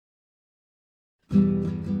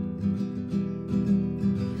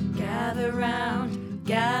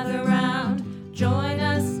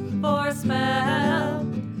spell.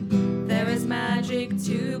 There is magic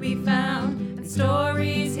to be found and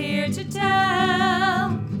stories here to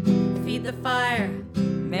tell. Feed the fire,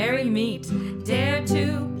 merry meet, dare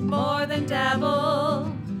to more than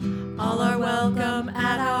dabble. All are welcome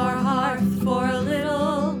at our hearth for a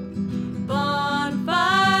little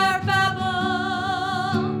bonfire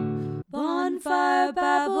babble. Bonfire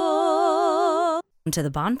babble. Welcome to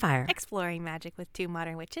the bonfire. Exploring Magic with Two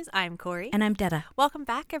Modern Witches. I'm Corey. And I'm Detta. Welcome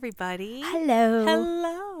back, everybody. Hello.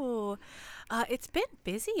 Hello. It's been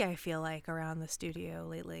busy, I feel like, around the studio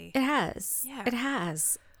lately. It has. Yeah. It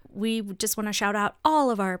has. We just want to shout out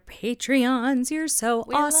all of our Patreons. You're so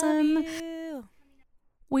awesome. Love you.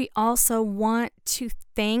 We also want to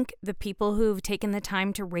thank the people who've taken the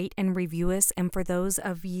time to rate and review us. And for those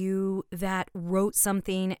of you that wrote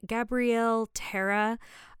something, Gabrielle, Tara,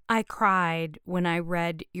 I cried when I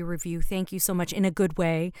read your review. Thank you so much, in a good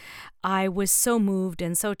way. I was so moved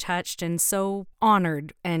and so touched and so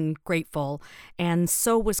honored and grateful. And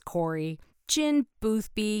so was Corey. Jen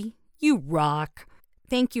Boothby, you rock.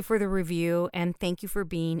 Thank you for the review, and thank you for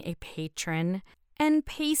being a patron. And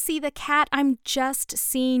Pacey the cat, I'm just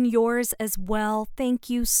seeing yours as well.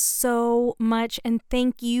 Thank you so much. And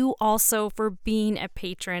thank you also for being a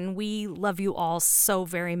patron. We love you all so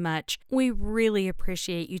very much. We really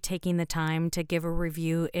appreciate you taking the time to give a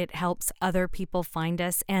review. It helps other people find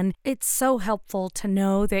us. And it's so helpful to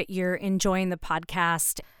know that you're enjoying the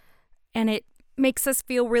podcast. And it makes us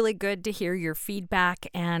feel really good to hear your feedback.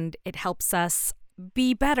 And it helps us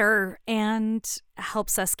be better and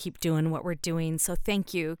helps us keep doing what we're doing. So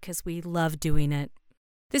thank you, because we love doing it.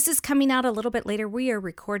 This is coming out a little bit later. We are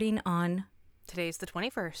recording on... Today's the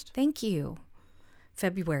 21st. Thank you.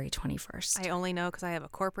 February 21st. I only know because I have a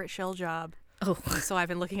corporate shell job. Oh. So I've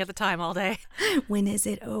been looking at the time all day. When is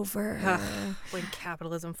it over? When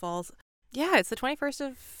capitalism falls. Yeah, it's the 21st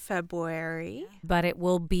of February. But it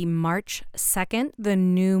will be March 2nd, the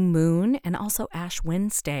new moon, and also Ash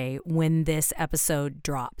Wednesday when this episode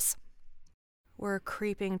drops. We're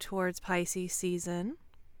creeping towards Pisces season.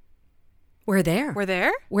 We're there. We're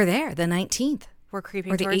there? We're there, the 19th. We're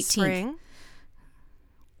creeping Or the towards 18th. spring.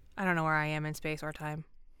 I don't know where I am in space or time.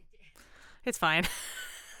 It's fine.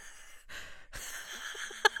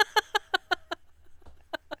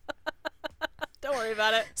 Don't worry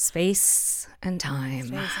about it. Space and time.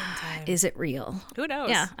 Space and time. Is it real? Who knows?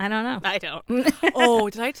 Yeah, I don't know. I don't. Oh,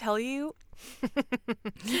 did I tell you?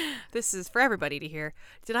 This is for everybody to hear.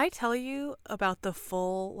 Did I tell you about the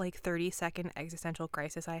full 30-second existential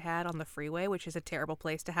crisis I had on the freeway, which is a terrible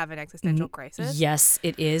place to have an existential crisis? Yes,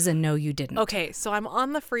 it is. And no, you didn't. Okay, so I'm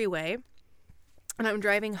on the freeway and I'm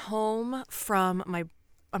driving home from my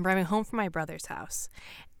brother's house,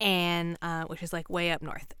 and which is way up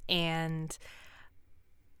north, and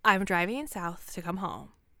I'm driving in south to come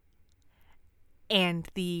home, and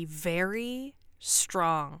the very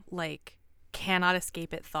strong, cannot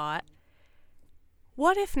escape it thought,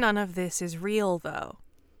 what if none of this is real, though?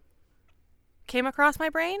 Came across my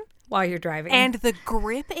brain. While you're driving. And the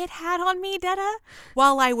grip it had on me, Detta,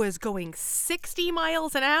 while I was going 60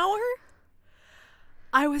 miles an hour,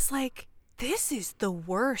 I was like, this is the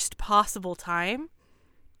worst possible time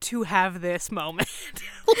to have this moment.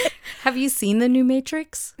 Have you seen the new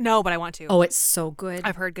Matrix? No, but I want to. Oh, it's so good.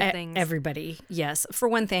 I've heard good things. Everybody, yes. For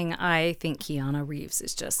one thing, I think Keanu Reeves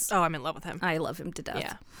is just... Oh, I'm in love with him. I love him to death.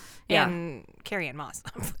 Yeah. Yeah. And Carrie-Anne Moss.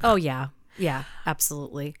 Oh, yeah. Yeah,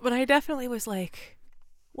 absolutely. But I definitely was like,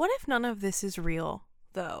 what if none of this is real,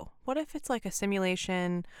 though? What if it's a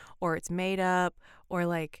simulation, or it's made up,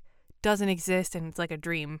 or doesn't exist and it's a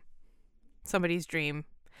dream? Somebody's dream.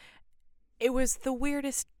 It was the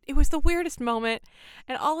weirdest moment,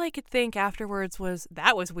 and all I could think afterwards was,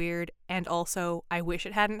 that was weird, and also, I wish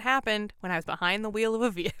it hadn't happened when I was behind the wheel of a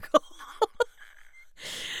vehicle.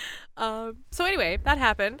 So anyway, that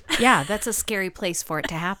happened. Yeah, that's a scary place for it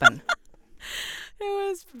to happen. It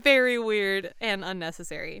was very weird and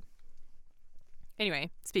unnecessary. Anyway,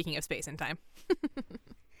 speaking of space and time.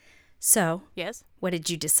 So, Yes? what did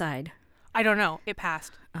you decide? I don't know. It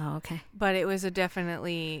passed. Oh, okay. But it was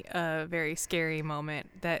definitely a very scary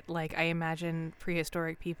moment that, I imagine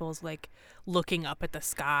prehistoric people's, looking up at the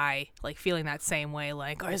sky, feeling that same way,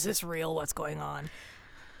 oh, is this real? What's going on?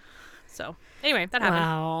 So, anyway, that happened.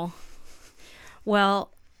 Wow.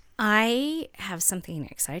 Well, I have something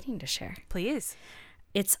exciting to share. Please.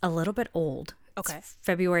 It's a little bit old. Okay. It's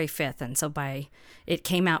February 5th, and so it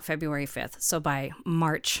came out February 5th. So by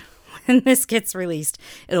March, when this gets released,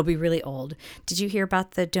 it'll be really old. Did you hear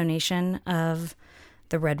about the donation of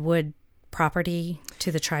the Redwood property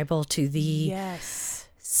to the tribal, to the Yes.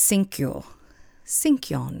 Sinkyone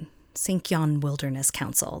Sinkyon Wilderness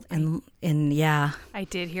Council. And yeah. I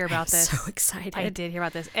did hear about this. So excited. I did hear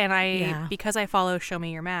about this. And because I follow Show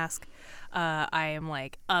Me Your Mask, I am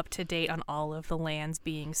like up to date on all of the lands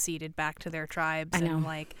being ceded back to their tribes. I know. And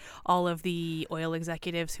like all of the oil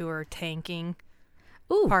executives who are tanking.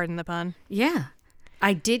 Ooh. Pardon the pun. Yeah.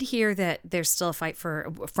 I did hear that there's still a fight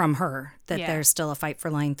from her, that there's still a fight for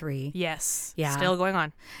Line 3. Yes. Yeah. Still going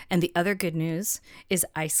on. And the other good news is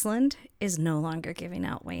Iceland is no longer giving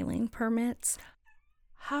out whaling permits.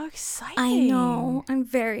 How exciting. I know. I'm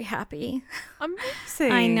very happy.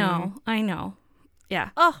 Amazing. I know. Yeah.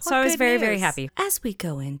 Oh, so I was good very, very news. happy. As we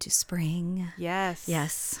go into spring. Yes.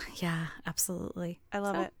 Yes. Yeah, absolutely. I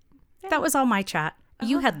love it. That was all my chat.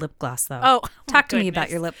 You had lip gloss, though. Oh, talk to me goodness. about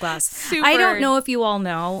your lip gloss. Super. I don't know if you all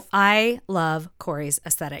know, I love Corey's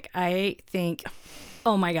aesthetic. I think,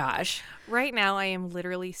 oh my gosh. Right now, I am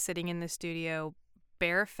literally sitting in the studio,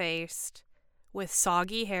 barefaced, with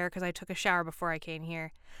soggy hair because I took a shower before I came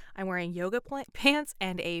here. I'm wearing yoga pants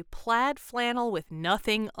and a plaid flannel with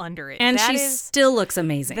nothing under it. And she still looks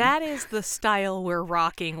amazing. That is the style we're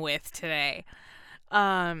rocking with today.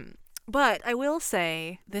 But I will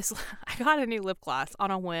say this: I got a new lip gloss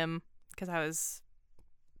on a whim because I was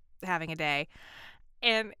having a day,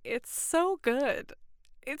 and it's so good.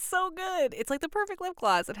 It's so good. It's like the perfect lip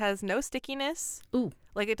gloss. It has no stickiness. Ooh.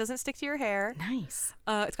 Like it doesn't stick to your hair. Nice.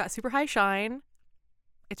 It's got super high shine.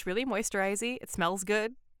 It's really moisturizing. It smells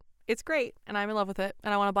good. It's great, and I'm in love with it,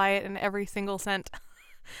 and I want to buy it in every single scent.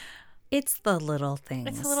 It's the little things.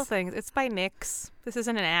 It's the little things. It's by NYX. This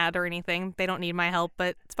isn't an ad or anything. They don't need my help,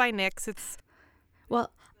 but it's by NYX.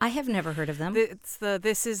 Well, I have never heard of them.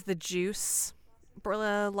 This is the Juice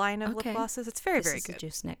line of lip glosses. It's very, very good. This is the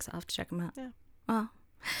Juice NYX. I'll have to check them out. Yeah.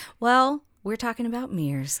 Well, we're talking about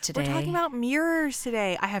mirrors today. We're talking about mirrors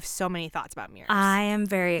today. I have so many thoughts about mirrors. I am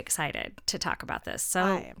very excited to talk about this. So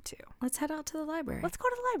I am too. Let's head out to the library. Let's go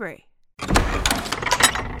to the library.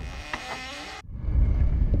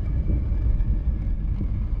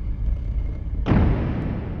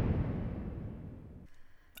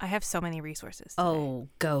 I have so many resources today. Oh,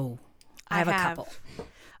 go. I have a couple.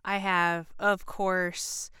 I have, of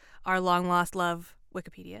course, our long lost love,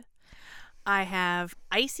 Wikipedia. I have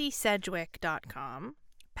icysedgwick.com,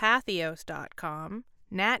 pathos.com,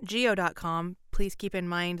 natgeo.com. Please keep in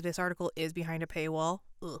mind this article is behind a paywall.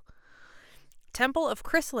 Ugh.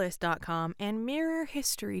 templeofchrysalis.com, and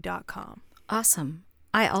mirrorhistory.com. Awesome.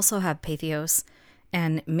 I also have Pathos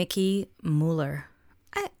and Mickey Mueller.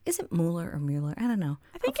 Is it Mueller or Mueller? I don't know.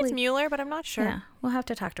 I think it's Mueller, but I'm not sure. Yeah, we'll have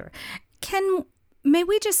to talk to her. May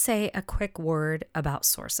we just say a quick word about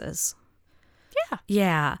sources? Yeah.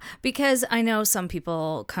 Yeah, because I know some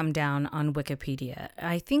people come down on Wikipedia.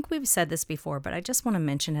 I think we've said this before, but I just want to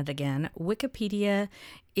mention it again. Wikipedia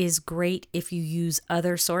is great if you use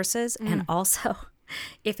other sources, and also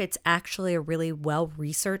if it's actually a really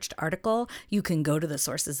well-researched article, you can go to the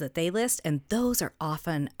sources that they list, and those are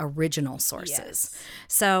often original sources. Yes.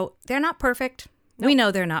 So they're not perfect. Nope. We know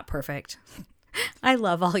they're not perfect. I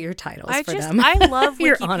love all your titles for them. I love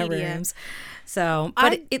your Wikipedia. honorariums. So,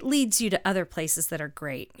 but it leads you to other places that are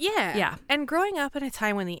great. Yeah. Yeah. And growing up in a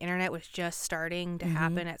time when the internet was just starting to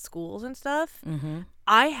happen at schools and stuff,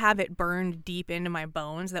 I have it burned deep into my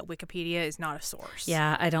bones that Wikipedia is not a source.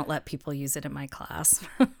 Yeah, I don't let people use it in my class.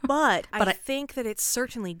 But I think that it's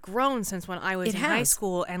certainly grown since when I was in high has.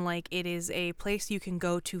 school, and like it is a place you can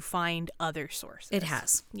go to find other sources. It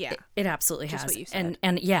has. Yeah. It absolutely Just has. what you said.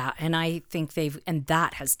 And I think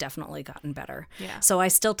that has definitely gotten better. Yeah. So I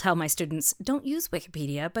still tell my students, don't use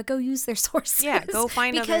Wikipedia, but go use their sources. Yeah, go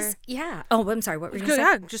find because, yeah. Oh, I'm sorry. What were you going to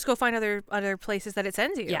say? Yeah, just go find other places that it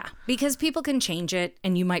sends you. Yeah, because people can change it,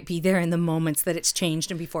 and you might be there in the moments that it's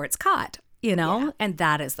changed and before it's caught, you know? Yeah. And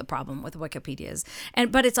that is the problem with Wikipedia's.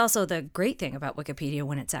 But it's also the great thing about Wikipedia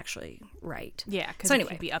when it's actually right. Yeah, because it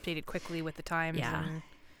can be updated quickly with the times. Yeah.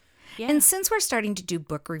 Yeah. And since we're starting to do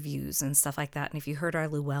book reviews and stuff like that, and if you heard our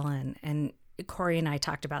Llewellyn, and Corey and I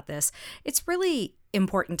talked about this, it's really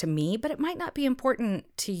important to me, but it might not be important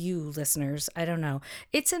to you listeners. I don't know.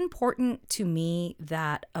 It's important to me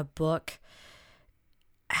that a book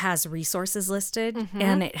has resources listed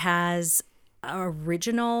and it has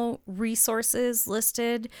original resources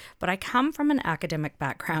listed, but I come from an academic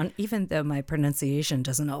background, even though my pronunciation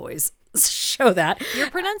doesn't always show that. Your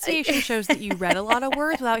pronunciation shows that you read a lot of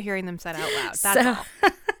words without hearing them said out loud. That's all.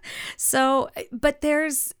 So, but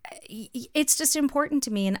it's just important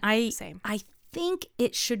to me, and I think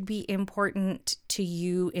it should be important to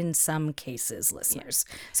you in some cases, listeners.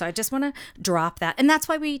 Yeah. So I just want to drop that, and that's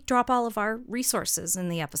why we drop all of our resources in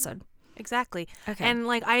the episode. Exactly. Okay. And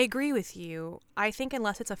like I agree with you. I think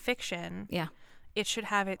unless it's a fiction, it should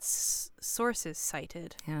have its sources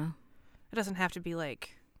cited. Yeah. It doesn't have to be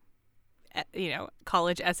like,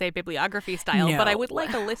 college essay bibliography style, but I would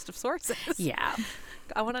like a list of sources. Yeah.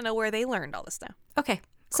 I want to know where they learned all this stuff. Okay.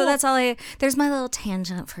 So that's all there's my little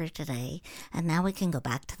tangent for today. And now we can go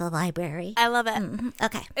back to the library. I love it. Mm-hmm.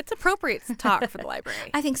 Okay. It's appropriate to talk for the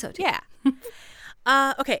library. I think so too. Yeah.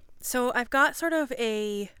 Okay. So I've got sort of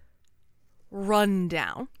a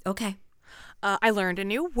rundown. Okay. I learned a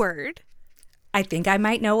new word. I think I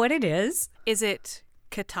might know what it is. Is it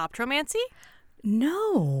catoptromancy?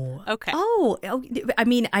 No. Okay. Oh, I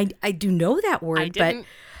mean, I do know that word, but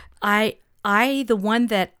the one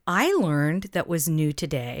that I learned that was new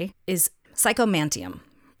today is psychomantium.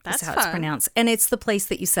 That's how fun. it's pronounced. And it's the place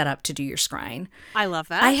that you set up to do your scrying. I love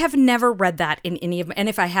that. I have never read that in any of and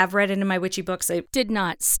if I have read it in my witchy books, it did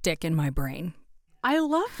not stick in my brain. I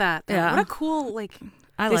love that. Though. Yeah. What a cool, this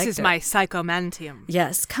liked is it. my psychomantium.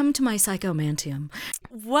 Yes, come to my psychomantium.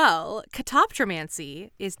 Well, catoptromancy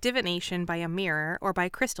is divination by a mirror or by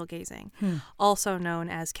crystal gazing, also known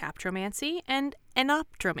as captromancy and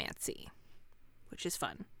enoptromancy, which is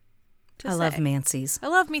fun to I say. love Mancy's. I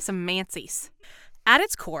love me some Mancy's. At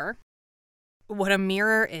its core, what a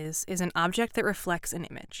mirror is an object that reflects an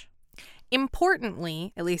image.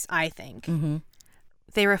 Importantly, at least I think,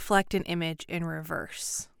 they reflect an image in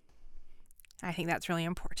reverse. I think that's really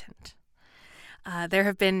important. There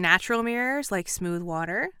have been natural mirrors like smooth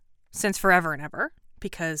water since forever and ever,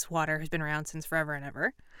 because water has been around since forever and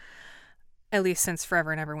ever. At least since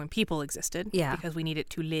forever and ever when people existed. Yeah. Because we need it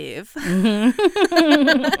to live.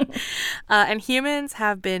 And humans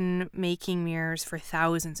have been making mirrors for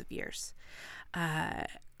thousands of years. I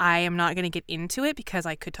am not going to get into it because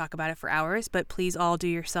I could talk about it for hours, but please all do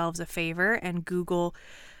yourselves a favor and Google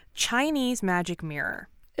Chinese magic mirror.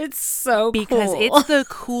 It's so Because cool. it's the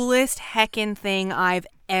coolest heckin' thing I've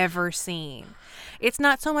ever seen. It's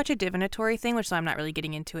not so much a divinatory thing, which I'm not really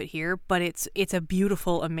getting into it here, but it's a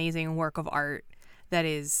beautiful, amazing work of art that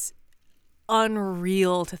is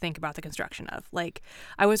unreal to think about the construction of. Like,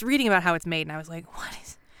 I was reading about how it's made, and I was like, what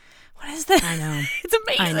is this? I know. It's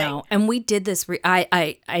amazing. I know. And we did this.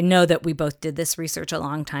 I know that we both did this research a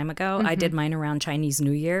long time ago. I did mine around Chinese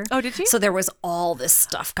New Year. Oh, did you? So there was all this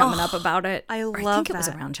stuff coming up about it. I Or love think it was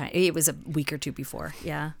that. around China. It was a week or two before.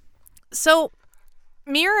 Yeah. So,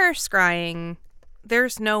 mirror scrying,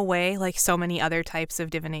 there's no way, like so many other types of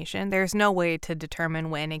divination, there's no way to determine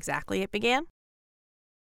when exactly it began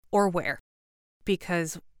or where,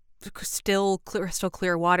 because still crystal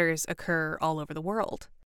clear waters occur all over the world.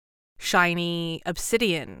 Shiny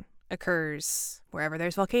obsidian occurs wherever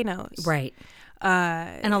there's volcanoes. Right.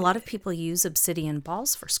 And And a lot of people use obsidian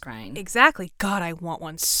balls for scrying. exactly. God, I want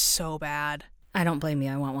one so bad. I don't blame you.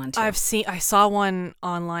 I want one too. I saw one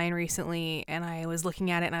online recently and I was looking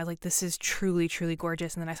at it and I was like, this is truly, truly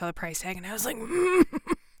gorgeous. And then I saw the price tag and I was like,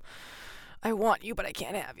 I want you, but I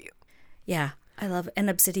can't have you. Yeah. I love it. And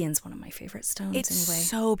obsidian's one of my favorite stones It's anyway.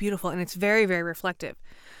 so beautiful and it's very, very reflective.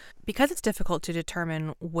 Because it's difficult to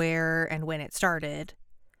determine where and when it started,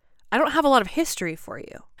 I don't have a lot of history for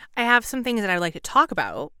you. I have some things that I'd like to talk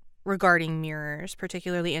about regarding mirrors,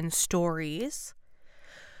 particularly in stories.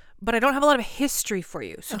 But I don't have a lot of history for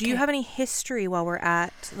you. So do you Okay. have any history while we're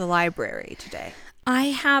at the library today?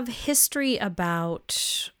 I have history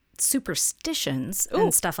about superstitions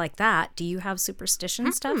and stuff like that. Do you have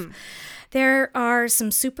superstition stuff? There are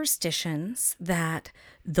some superstitions that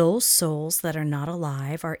those souls that are not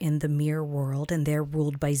alive are in the mirror world and they're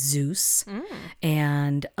ruled by Zeus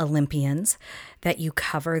and Olympians, that you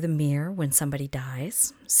cover the mirror when somebody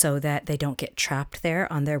dies so that they don't get trapped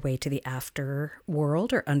there on their way to the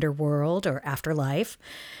afterworld or underworld or afterlife.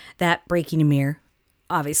 That breaking a mirror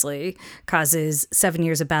obviously causes 7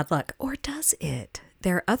 years of bad luck. Or does it?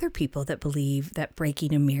 There are other people that believe that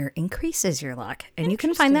breaking a mirror increases your luck. And you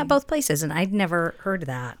can find that both places. And I'd never heard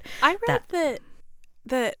that. I read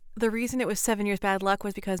that the reason it was 7 years bad luck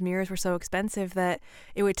was because mirrors were so expensive that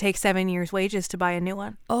it would take 7 years' wages to buy a new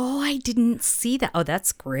one. Oh, I didn't see that. Oh,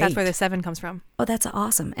 that's great. That's where the 7 comes from. Oh, that's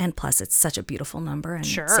awesome. And plus, it's such a beautiful number and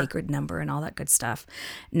Sure. sacred number and all that good stuff.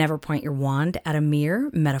 Never point your wand at a mirror,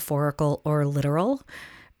 metaphorical or literal,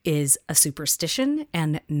 is a superstition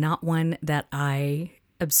and not one that I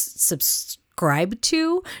subscribe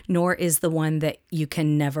to, nor is the one that you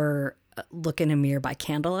can never look in a mirror by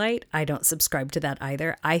candlelight. I don't subscribe to that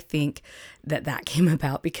either. I think that came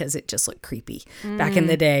about because it just looked creepy back in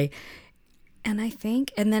the day. And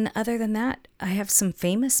then other than that, I have some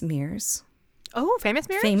famous mirrors. Oh, famous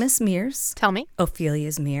mirrors? Famous mirrors. Tell me.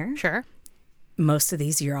 Ophelia's mirror. Sure. Most of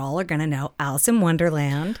these you all are going to know. Alice in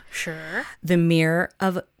Wonderland. Sure. The mirror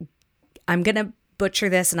of, I'm going to butcher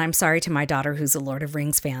this, and I'm sorry to my daughter who's a Lord of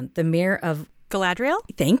Rings fan. The mirror of... Galadriel?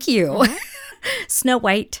 Thank you. Mm-hmm. Snow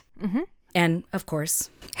White. Mm-hmm. And, of course,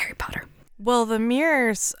 Harry Potter. Well, the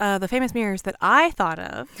mirrors, the famous mirrors that I thought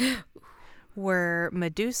of were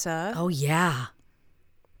Medusa, Oh, yeah.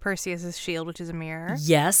 Perseus' shield, which is a mirror,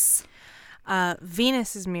 Yes.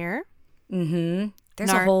 Venus's mirror, Mm-hmm. There's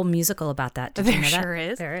a whole musical about that. Did you There know that? sure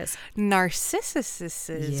is. There is.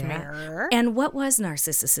 Narcissus's Yeah. mirror. And what was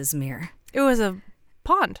Narcissus's mirror? It was a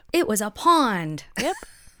pond. It was a pond. Yep.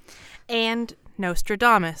 And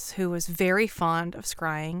Nostradamus, who was very fond of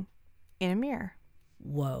scrying in a mirror.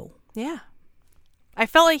 Whoa. Yeah. I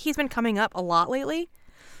felt like he's been coming up a lot lately,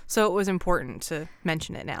 so it was important to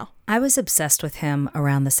mention it now. I was obsessed with him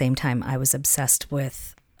around the same time I was obsessed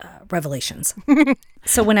with Revelations.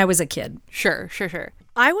 So when I was a kid. Sure.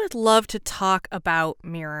 I would love to talk about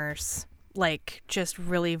mirrors, like just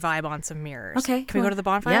really vibe on some mirrors. Okay. Can we go to the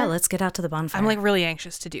bonfire? Yeah, let's get out to the bonfire. I'm like really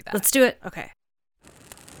anxious to do that. Let's do it. Okay.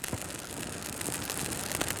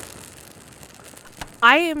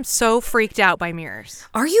 I am so freaked out by mirrors.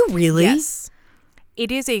 Are you really? Yes.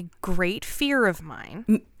 It is a great fear of mine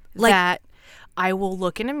like- that I will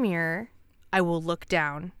look in a mirror, I will look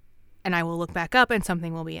down, and I will look back up and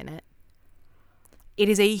something will be in it. It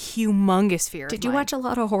is a humongous fear of Did you mine. watch a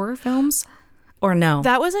lot of horror films? Or no?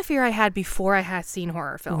 That was a fear I had before I had seen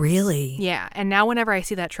horror films. Really? Yeah. And now whenever I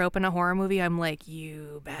see that trope in a horror movie, I'm like,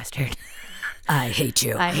 you bastard. I hate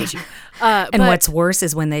you. I hate you. And what's worse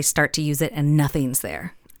is when they start to use it and nothing's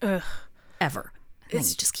there. Ugh, Ever. And then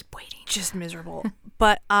you just keep waiting. just miserable.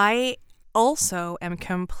 But I also am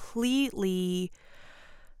completely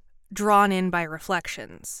drawn in by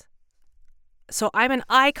reflections. So I'm an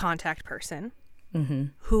eye contact person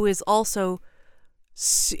who is also,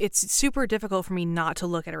 it's super difficult for me not to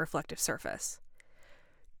look at a reflective surface.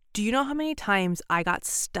 Do you know how many times I got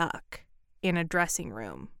stuck in a dressing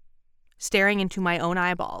room staring into my own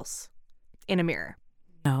eyeballs in a mirror?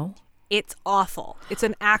 No. It's awful. It's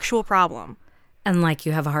an actual problem. And like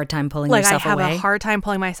you have a hard time pulling Like I yourself have away? a hard time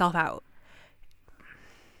pulling myself out.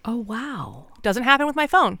 Oh, wow. Doesn't happen with my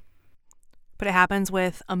phone, but it happens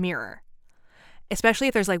with a mirror, especially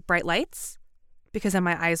if there's like bright lights, because then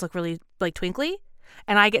my eyes look really like twinkly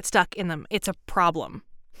and I get stuck in them. It's a problem.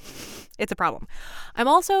 It's a problem. I'm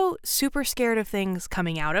also super scared of things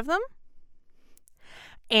coming out of them,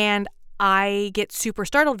 and I get super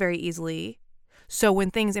startled very easily. So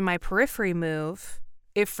when things in my periphery move,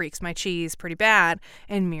 it freaks my cheese pretty bad,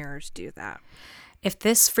 and mirrors do that. If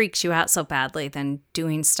this freaks you out so badly, then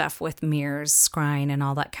doing stuff with mirrors, scrying, and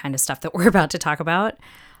all that kind of stuff that we're about to talk about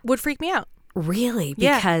Would freak me out. really,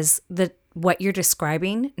 Yeah. because what you're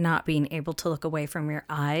describing, not being able to look away from your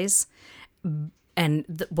eyes,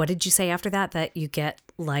 and what did you say after that? That you get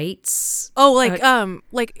lights? Oh,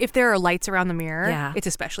 like if there are lights around the mirror, Yeah. it's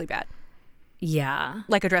especially bad. Yeah.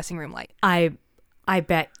 Like a dressing room light. I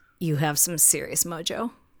bet you have some serious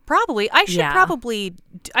mojo. Probably. I should Yeah.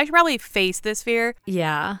 probably face this fear.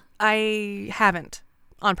 Yeah. I haven't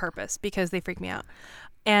on purpose because they freak me out.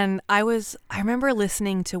 And I remember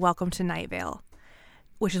listening to Welcome to Night Vale,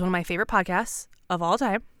 which is one of my favorite podcasts of all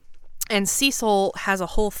time. And Cecil has a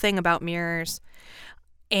whole thing about mirrors,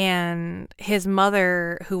 and his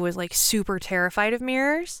mother, who was like super terrified of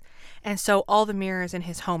mirrors. And so all the mirrors in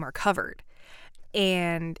his home are covered.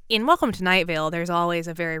 And in Welcome to Night Vale, there's always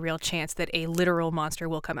a very real chance that a literal monster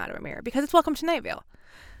will come out of a mirror because it's Welcome to Night Vale.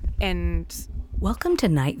 And Welcome to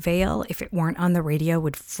Night Vale, if it weren't on the radio,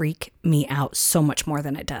 would freak me out so much more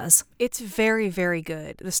than it does. it's very, very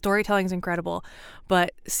good. The storytelling is incredible.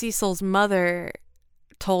 But Cecil's mother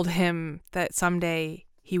told him that someday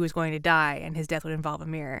he was going to die and his death would involve a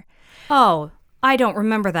mirror. Oh, I don't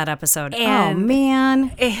remember that episode. Oh, And-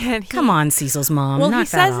 man. And Come on, Cecil's mom. Well, knock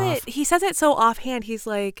that off. he says it so offhand. He's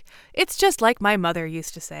like, it's just like my mother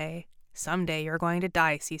used to say, someday you're going to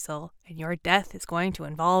die, Cecil, and your death is going to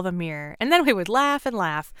involve a mirror. And then we would laugh and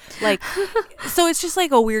laugh. Like, so it's just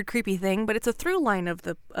like a weird, creepy thing, but it's a through line of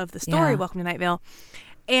the story, Yeah. Welcome to Night Vale.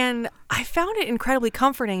 And I found it incredibly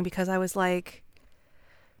comforting because I was like,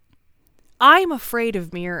 I'm afraid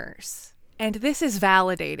of mirrors. And this is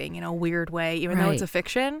validating in a weird way, even though it's Right. a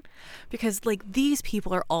fiction, because like these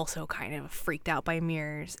people are also kind of freaked out by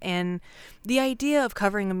mirrors. And the idea of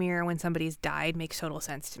covering a mirror when somebody's died makes total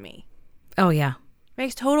sense to me. Oh, yeah.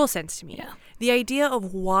 Makes total sense to me. Yeah. The idea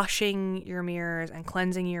of washing your mirrors and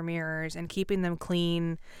cleansing your mirrors and keeping them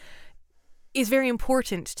clean is very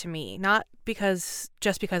important to me. Not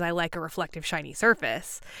just because I like a reflective, shiny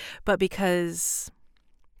surface, but because,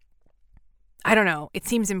 I don't know, it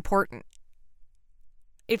seems important.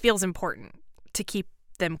 It feels important to keep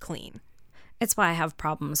them clean. It's why I have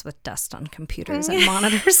problems with dust on computers and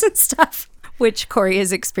monitors and stuff, which Corey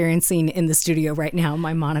is experiencing in the studio right now.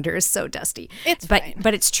 My monitor is so dusty. It's fine.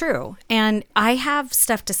 But it's true. And I have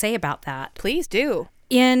stuff to say about that. Please do.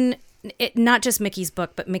 In not just Mickey's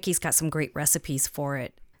book, but Mickey's got some great recipes for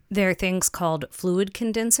it. There are things called fluid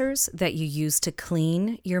condensers that you use to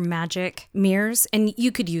clean your magic mirrors. And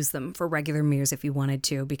you could use them for regular mirrors if you wanted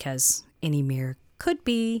to, because any mirror could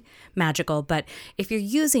be magical. But if you're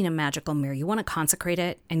using a magical mirror, you want to consecrate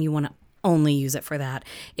it and you want to only use it for that.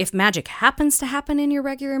 If magic happens to happen in your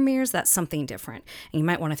regular mirrors, that's something different. And you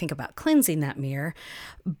might want to think about cleansing that mirror.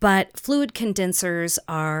 But fluid condensers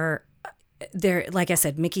are... There, like I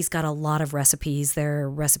said, Mickey's got a lot of recipes. There are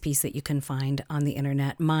recipes that you can find on the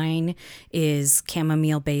internet. Mine is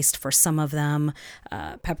chamomile based for some of them,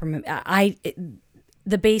 peppermint.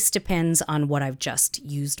 The base depends on what I've just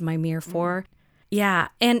used my mirror for. Yeah,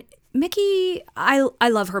 and Mickey, I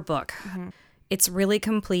love her book. Mm-hmm. It's really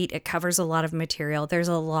complete. It covers a lot of material. There's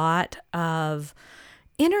a lot of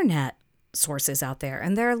internet sources out there,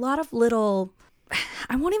 and there are a lot of little...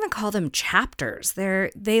 I won't even call them chapters.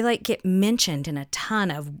 They like get mentioned in a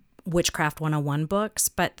ton of Witchcraft 101 books,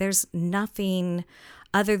 but there's nothing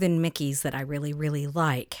other than Mickey's that I really, really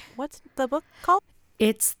like. What's the book called?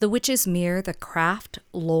 It's The Witch's Mirror, The Craft,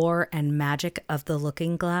 Lore, and Magic of the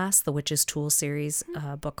Looking Glass, the Witch's Tool series,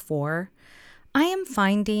 book 4. I am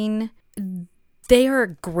finding they are a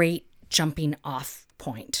great jumping off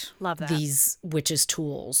point. Love that. These Witch's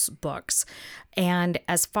Tools books. And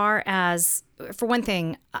as far as, for one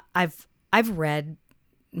thing, I've read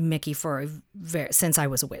Mickey since I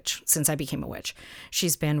was a witch, since I became a witch.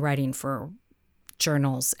 She's been writing for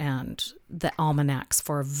journals and the almanacs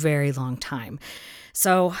for a very long time.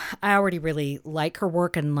 So I already really like her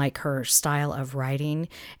work and like her style of writing,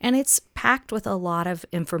 and it's packed with a lot of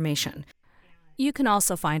information. You can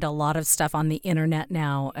also find a lot of stuff on the internet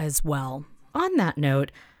now as well. On that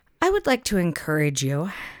note, I would like to encourage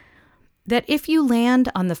you that if you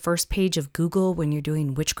land on the first page of Google when you're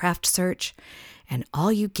doing witchcraft search, and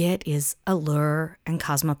all you get is Allure and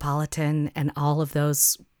Cosmopolitan and all of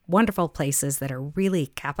those wonderful places that are really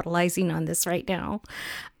capitalizing on this right now,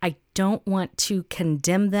 I don't want to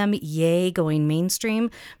condemn them, going mainstream,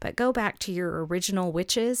 but go back to your original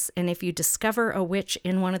witches. And if you discover a witch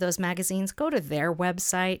in one of those magazines, go to their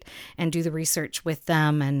website and do the research with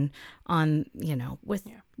them and on,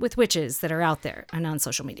 with witches that are out there and on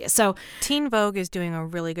social media. So Teen Vogue is doing a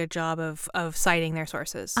really good job of citing their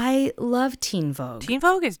sources. I love Teen Vogue. Teen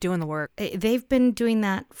Vogue is doing the work. They've been doing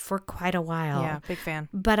that for quite a while. Yeah, big fan.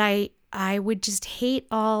 But I would just hate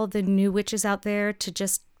all the new witches out there to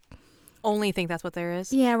just only think that's what there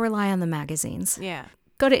is. Yeah, rely on the magazines. Yeah.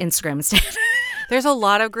 Go to Instagram instead. There's a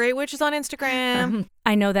lot of great witches on Instagram.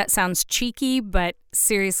 I know that sounds cheeky, but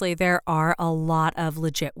seriously, there are a lot of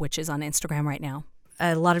legit witches on Instagram right now.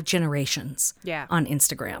 A lot of generations on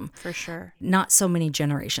Instagram. For sure. Not so many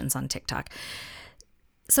generations on TikTok.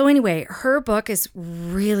 So anyway, her book is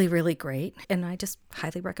really, really great, and I just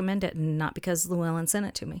highly recommend it, and not because Llewellyn sent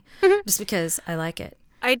it to me, just because I like it.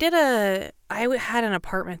 I had an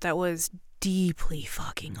apartment that was deeply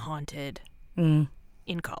fucking haunted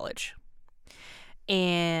in college.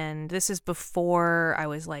 And this is before I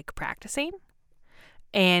was like practicing.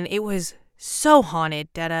 And it was so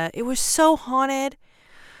haunted, Detta. It was so haunted.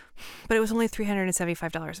 But it was only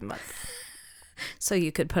 $375 a month. So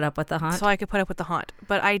you could put up with the haunt? So I could put up with the haunt.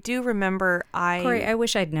 But I do remember Corey, I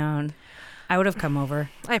wish I'd known. I would have come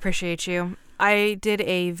over. I appreciate you. I did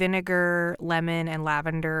a vinegar, lemon, and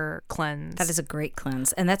lavender cleanse. That is a great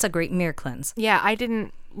cleanse. And that's a great mirror cleanse. Yeah, I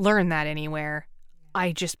didn't learn that anywhere.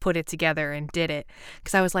 I just put it together and did it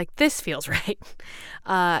because I was like, this feels right.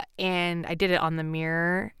 And I did it on the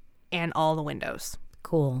mirror and all the windows.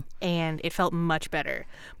 Cool. And it felt much better.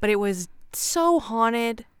 But it was so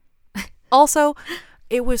haunted. Also,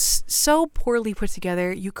 it was so poorly put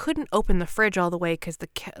together, you couldn't open the fridge all the way because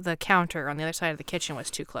the counter on the other side of the kitchen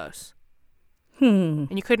was too close. And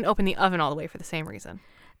you couldn't open the oven all the way for the same reason.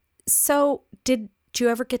 So did you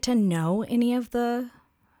ever get to know any of the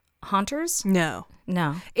haunters? No.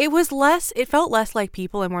 It felt less like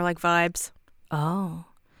people and more like vibes. Oh.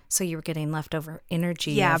 So you were getting leftover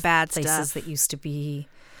energy. Yeah, of bad places stuff. that used to be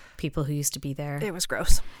people who used to be there. It was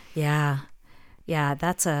gross. Yeah. Yeah,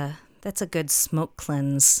 that's a good smoke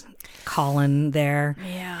cleanse, Colin there.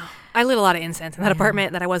 Yeah. I lit a lot of incense in that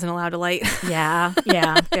apartment that I wasn't allowed to light. Yeah,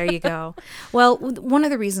 there you go. Well, one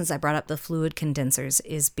of the reasons I brought up the fluid condensers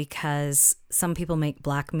is because some people make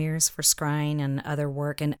black mirrors for scrying and other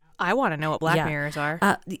work. And I want to know what black mirrors are.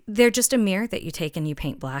 They're just a mirror that you take and you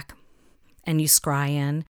paint black and you scry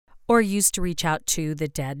in. Or used to reach out to the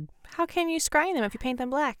dead. How can you scry them if you paint them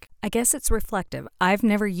black? I guess it's reflective. I've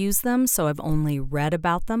never used them, so I've only read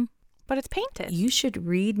about them. But it's painted. You should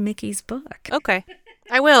read Mickey's book. Okay.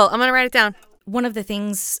 I will. I'm going to write it down. One of the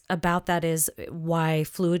things about that is why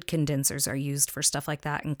fluid condensers are used for stuff like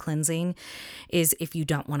that and cleansing is if you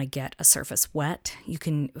don't want to get a surface wet, you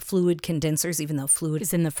can fluid condensers, even though fluid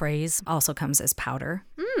is in the phrase, also comes as powder.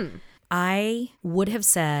 I would have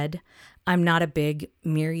said I'm not a big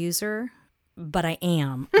mirror user, but I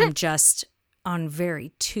am. I'm just on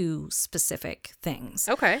very two specific things.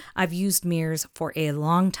 Okay. I've used mirrors for a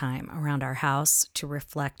long time around our house to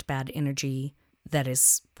reflect bad energy that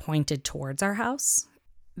is pointed towards our house,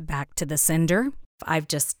 back to the sender. I've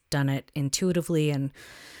just done it intuitively and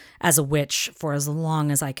as a witch for as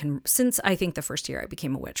long as I can, since I think the first year I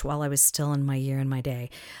became a witch, while I was still in my year and my day.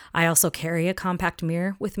 I also carry a compact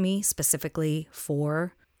mirror with me specifically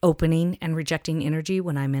for opening and rejecting energy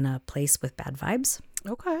when I'm in a place with bad vibes.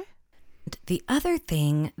 Okay. The other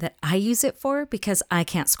thing that I use it for, because I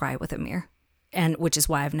can't scry with a mirror, and which is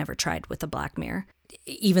why I've never tried with a black mirror.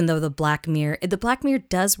 Even though the black mirror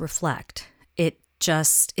does reflect. Think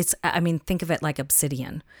of it like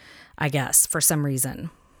obsidian, I guess, for some reason.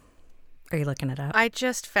 Are you looking it up? I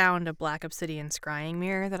just found a black obsidian scrying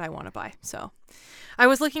mirror that I want to buy. So I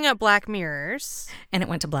was looking at black mirrors. And it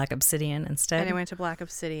went to black obsidian instead? And it went to black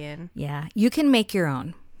obsidian. Yeah. You can make your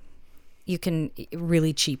own. You can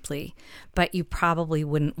really cheaply, but you probably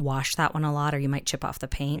wouldn't wash that one a lot, or you might chip off the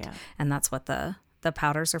paint. Yeah. And that's what the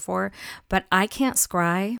powders are for. But I can't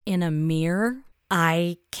scry in a mirror.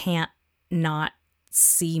 I can't not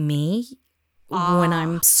see me when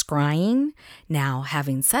I'm scrying. Now,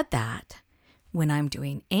 having said that, when I'm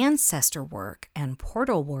doing ancestor work and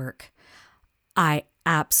portal work, I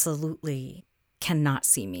absolutely cannot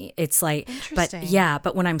see me. It's like,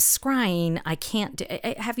 but when I'm scrying, I can't.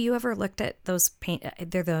 Have you ever looked at those paint?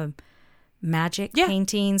 They're the magic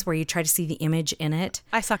paintings where you try to see the image in it.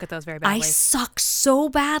 I suck at those very badly. I suck so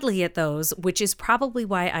badly at those, which is probably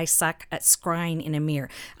why I suck at scrying in a mirror.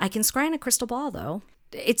 I can scry in a crystal ball, though.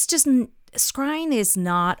 It's just, scrying is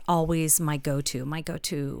not always my go-to. My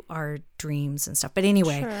go-to are dreams and stuff. But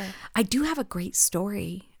anyway, I do have a great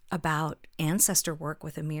story about ancestor work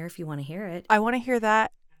with a mirror if you want to hear it. I want to hear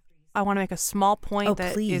that. I want to make a small point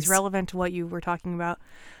that please. is relevant to what you were talking about.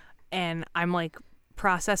 And I'm like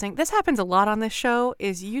processing. This happens a lot on this show,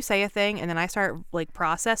 is you say a thing and then I start like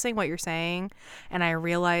processing what you're saying. And I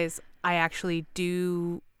realize I actually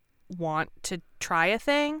do want to try a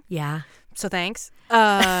thing. Yeah. So thanks.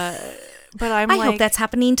 But I hope that's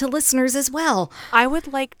happening to listeners as well. I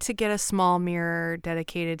would like to get a small mirror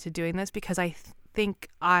dedicated to doing this because I think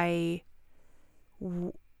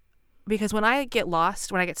because when I get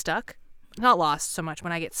lost, when I get stuck, not lost so much,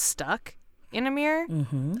 when I get stuck in a mirror,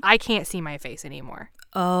 I can't see my face anymore.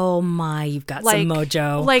 Oh my, you've got some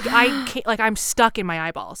mojo. Like I can't, like I'm stuck in my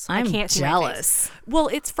eyeballs. I can't see jealous. my face. Well,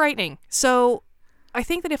 it's frightening. So I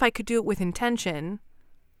think that if I could do it with intention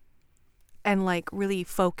and like really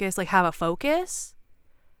focus, like have a focus,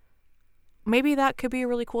 maybe that could be a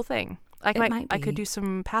really cool thing. I could do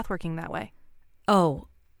some path working that way. Oh,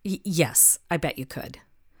 yes, I bet you could.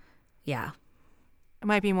 Yeah. It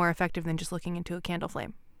might be more effective than just looking into a candle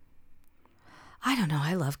flame. I don't know.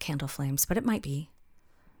 I love candle flames, but it might be.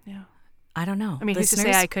 Yeah. I don't know. I mean, who's to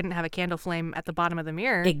say I couldn't have a candle flame at the bottom of the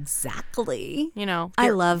mirror? Exactly. You know, I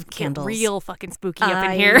love candles. Real fucking spooky up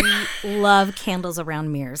in here. I love candles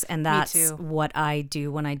around mirrors, and that's what I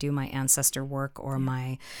do when I do my ancestor work or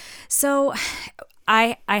my. So,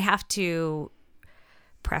 I have to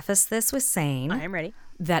preface this with saying I am ready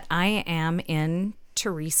that I am in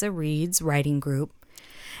Teresa Reed's writing group,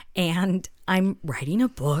 and I'm writing a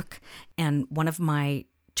book, and one of my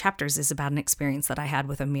chapters is about an experience that I had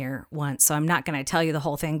with a mirror once. So I'm not going to tell you the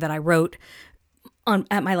whole thing that I wrote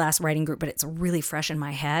at my last writing group, but it's really fresh in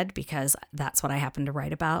my head because that's what I happened to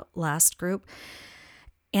write about last group.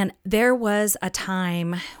 And there was a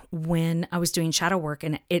time when I was doing shadow work,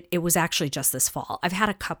 and it was actually just this fall. I've had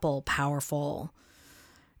a couple powerful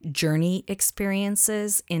journey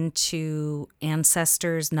experiences into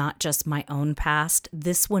ancestors, not just my own past.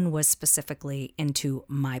 This one was specifically into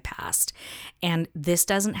my past. And this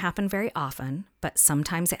doesn't happen very often, but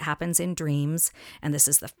sometimes it happens in dreams. And this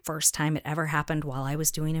is the first time it ever happened while I was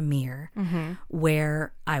doing a mirror,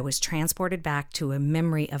 where I was transported back to a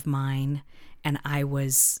memory of mine, and I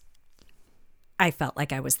felt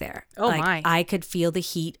like I was there. Oh, like, my. I could feel the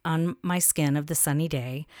heat on my skin of the sunny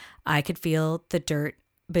day. I could feel the dirt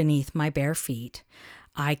beneath my bare feet.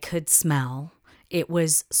 I could smell. It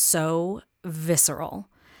was so visceral.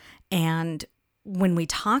 And when we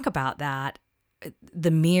talk about that,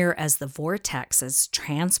 the mirror as the vortex is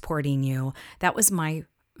transporting you. That was my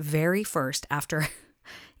very first, after,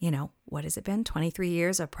 what has it been? 23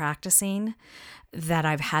 years of practicing, that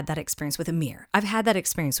I've had that experience with a mirror. I've had that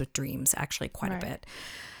experience with dreams, actually, quite a bit.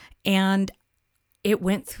 And it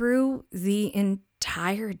went through the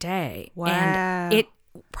entire day. Wow. And it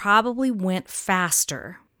probably went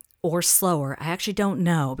faster or slower. I actually don't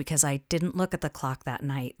know, because I didn't look at the clock that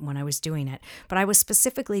night when I was doing it. But I was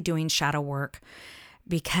specifically doing shadow work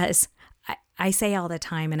because I say all the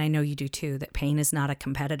time, and I know you do too, that pain is not a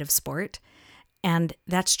competitive sport. And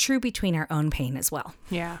that's true between our own pain as well.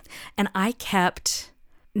 Yeah. And I kept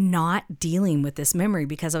not dealing with this memory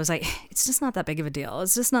because I was like, it's just not that big of a deal.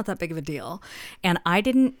 It's just not that big of a deal. And I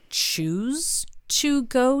didn't choose to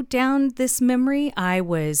go down this memory. I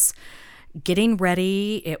was getting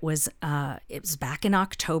ready. It was back in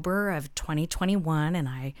October of 2021, and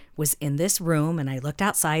I was in this room, and I looked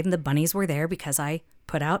outside, and the bunnies were there because I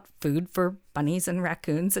put out food for bunnies and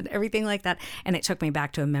raccoons and everything like that. And it took me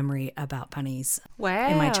back to a memory about bunnies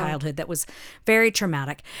in my childhood that was very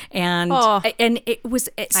traumatic. And it was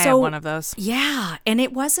I have one of those. Yeah, and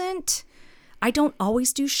it wasn't. I don't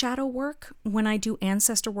always do shadow work when I do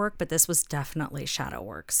ancestor work, but this was definitely shadow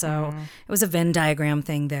work. So it was a Venn diagram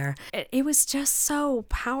thing there. It was just so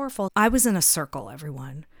powerful. I was in a circle,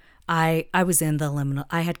 everyone. I was in the liminal.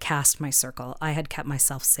 I had cast my circle. I had kept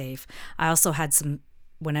myself safe. I also had some,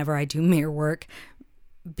 whenever I do mirror work,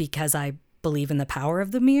 because I believe in the power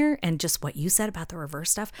of the mirror and just what you said about the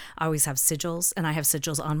reverse stuff, I always have sigils, and I have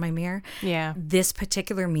sigils on my mirror. Yeah. This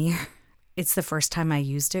particular mirror, it's the first time I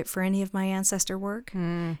used it for any of my ancestor work,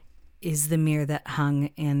 is the mirror that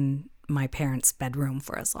hung in my parents' bedroom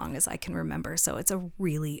for as long as I can remember. So it's a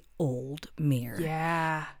really old mirror.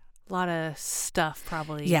 Yeah. A lot of stuff,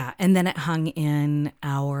 probably. Yeah. And then it hung in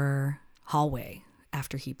our hallway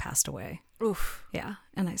after he passed away. Oof. Yeah.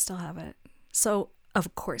 And I still have it. So,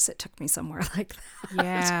 of course, it took me somewhere like that.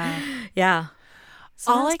 Yeah. Yeah.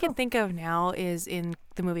 So all I can think of now is in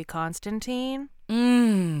the movie Constantine,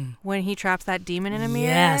 when he traps that demon in a mirror.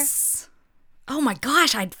 Yes. Oh my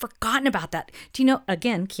gosh, I'd forgotten about that. Do you know,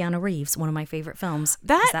 again, Keanu Reeves, one of my favorite films.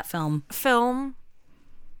 That film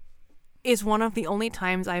is one of the only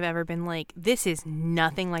times I've ever been like, this is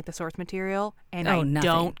nothing like the source material, and I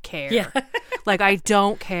don't care. Yeah. Like, I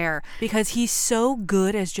don't care, because he's so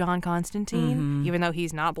good as John Constantine, even though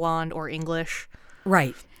he's not blonde or English.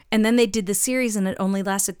 Right. And then they did the series, and it only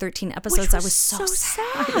lasted 13 episodes. Which was I was so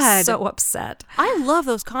sad. I sad. was so upset. I love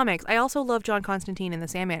those comics. I also love John Constantine in the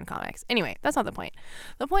Sandman comics. Anyway, that's not the point.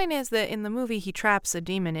 The point is that in the movie, he traps a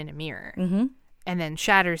demon in a mirror and then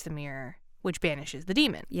shatters the mirror, which banishes the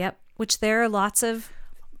demon. Yep. Which there are lots of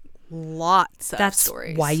That's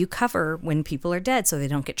stories. Why you cover when people are dead, so they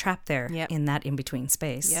don't get trapped there in that in-between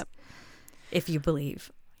space. Yep. If you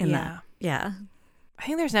believe in that. Yeah. I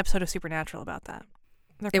think there's an episode of Supernatural about that.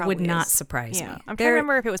 It would not surprise me. I'm trying to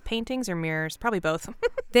remember if it was paintings or mirrors. Probably both.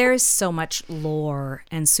 There is so much lore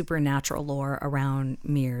and supernatural lore around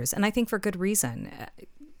mirrors, and I think for good reason.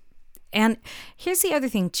 And here's the other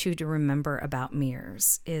thing, too, to remember about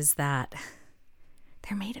mirrors is that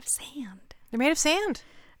they're made of sand. They're made of sand.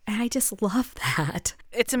 And I just love that.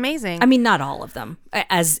 It's amazing. I mean, not all of them,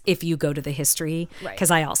 as if you go to the history,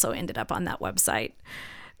 because I also ended up on that website.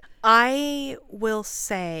 I will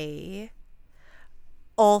say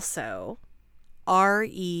also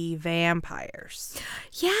R.E. vampires.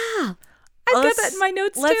 Yeah. I've got that in my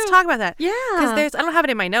notes too. Let's talk about that. Yeah. Because I don't have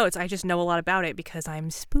it in my notes. I just know a lot about it because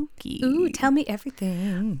I'm spooky. Ooh, tell me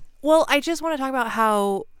everything. Well, I just want to talk about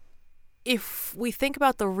how if we think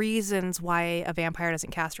about the reasons why a vampire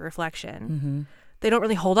doesn't cast a reflection, they don't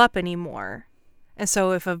really hold up anymore. And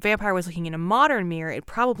so if a vampire was looking in a modern mirror, it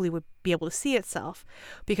probably would be able to see itself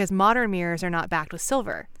because modern mirrors are not backed with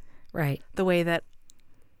silver. Right. The way that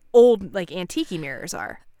old, like, antique mirrors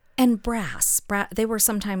are. And brass. They were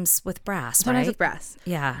sometimes with brass, Sometimes right? with brass.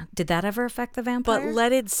 Yeah. Did that ever affect the vampire? But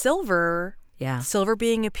leaded silver, silver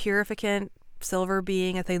being a purificant, silver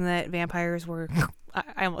being a thing that vampires were,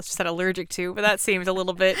 I almost said allergic to, but that seems a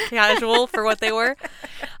little bit casual for what they were.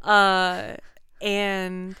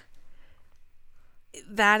 And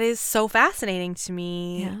that is so fascinating to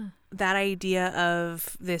me. Yeah. That idea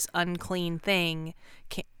of this unclean thing.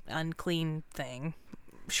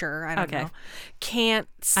 Sure, I don't know. Can't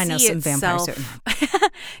see I know some itself. vampires.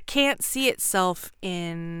 Can't see itself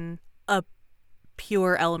in a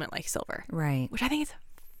pure element like silver. Right. Which I think is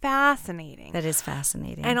fascinating. That is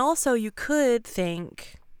fascinating. And also you could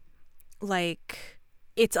think like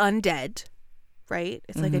it's undead, right?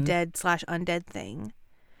 It's like a dead / undead thing.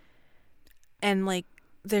 And like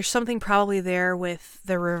there's something probably there with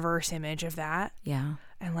the reverse image of that. Yeah.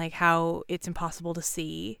 And like how it's impossible to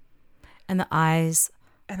see. And the eyes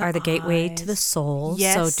are the gateway to the soul.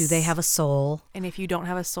 Yes. So do they have a soul? And if you don't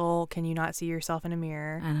have a soul, can you not see yourself in a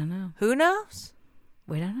mirror? I don't know. Who knows?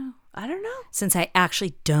 We don't know. I don't know. Since I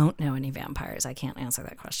actually don't know any vampires, I can't answer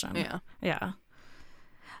that question. Yeah. Yeah.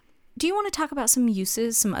 Do you want to talk about some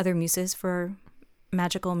other uses for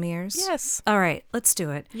magical mirrors? Yes. All right, let's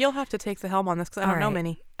do it. You'll have to take the helm on this because I don't know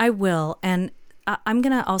many. I will. And I'm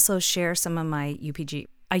going to also share some of my UPG.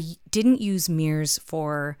 I didn't use mirrors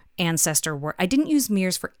for ancestor work. I didn't use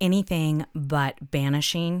mirrors for anything but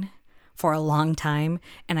banishing for a long time.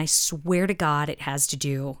 And I swear to God, it has to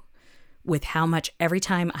do with how much every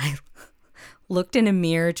time I looked in a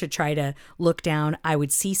mirror to try to look down, I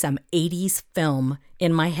would see some 80s film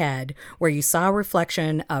in my head where you saw a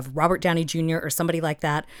reflection of Robert Downey Jr. or somebody like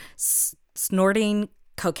that snorting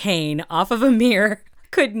cocaine off of a mirror.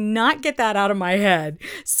 Could not get that out of my head.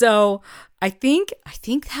 So I think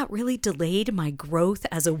that really delayed my growth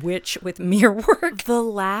as a witch with mirror work. The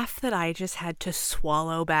laugh that I just had to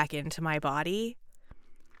swallow back into my body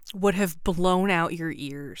would have blown out your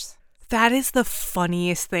ears. That is the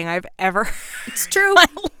funniest thing I've ever heard. It's true.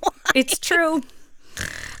 It's true.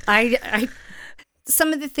 I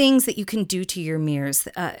some of the things that you can do to your mirrors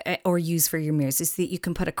or use for your mirrors is that you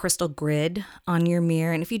can put a crystal grid on your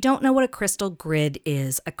mirror. And if you don't know what a crystal grid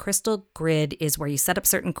is where you set up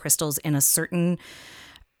certain crystals in a certain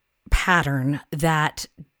pattern that,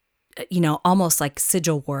 almost like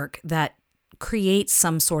sigil work that creates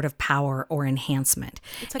some sort of power or enhancement.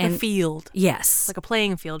 It's like a field. Yes. Like a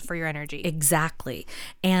playing field for your energy. Exactly.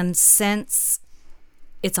 And since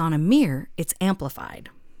it's on a mirror, it's amplified.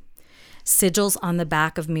 Sigils on the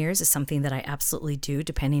back of mirrors is something that I absolutely do,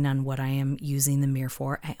 depending on what I am using the mirror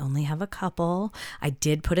for. I only have a couple. I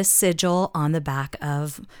did put a sigil on the back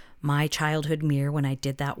of my childhood mirror when I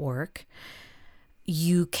did that work.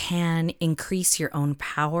 You can increase your own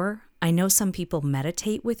power. I know some people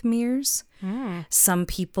meditate with mirrors. Some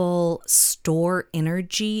people store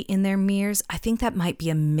energy in their mirrors. I think that might be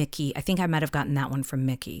a Mickey. I think I might have gotten that one from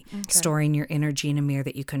Mickey. Okay. Storing your energy in a mirror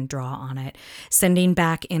that you can draw on it. Sending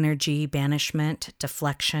back energy, banishment,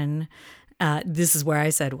 deflection. This is where I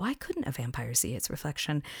said, why couldn't a vampire see its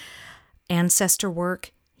reflection? Ancestor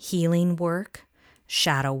work, healing work,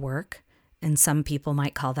 shadow work. And some people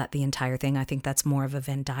might call that the entire thing. I think that's more of a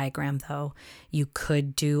Venn diagram, though. You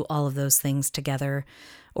could do all of those things together,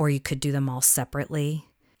 or you could do them all separately.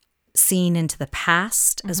 Seeing into the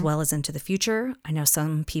past as well as into the future. I know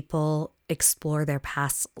some people explore their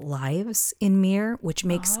past lives in mirror, which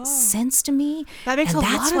makes sense to me. That makes a lot of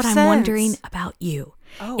sense. And that's what I'm wondering about you.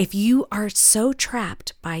 If you are so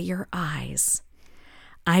trapped by your eyes,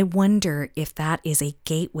 I wonder if that is a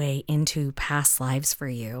gateway into past lives for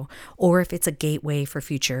you, or if it's a gateway for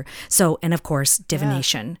future. So, and of course,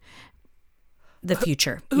 divination, the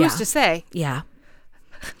future. Who's to say? Yeah.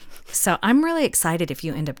 So I'm really excited if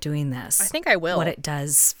you end up doing this. I think I will. What it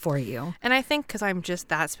does for you. And I think because I'm just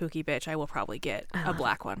that spooky bitch, I will probably get a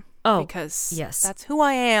black one. Oh, because yes, that's who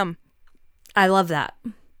I am. I love that.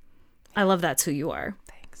 I love that's who you are.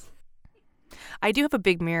 I do have a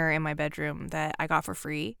big mirror in my bedroom that I got for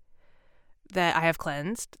free that I have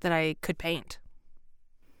cleansed that I could paint.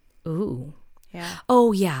 Ooh. Yeah.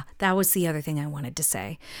 Oh, yeah. That was the other thing I wanted to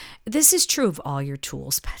say. This is true of all your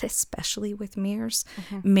tools, but especially with mirrors.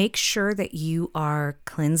 Make sure that you are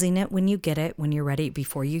cleansing it when you get it, when you're ready,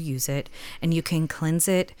 before you use it. And you can cleanse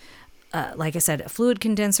it, like I said, a fluid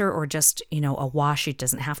condenser or just, a wash. It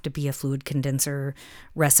doesn't have to be a fluid condenser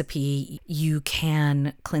recipe. You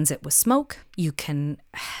can cleanse it with smoke.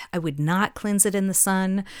 I would not cleanse it in the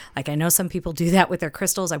sun. Like I know some people do that with their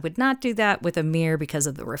crystals. I would not do that with a mirror because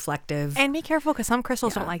of the reflective. And be careful because some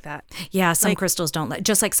crystals don't like that. Yeah, some crystals don't like,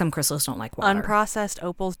 just like some crystals don't like water. Unprocessed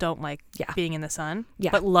opals don't like being in the sun,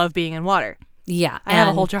 Yeah. but love being in water. Yeah. I have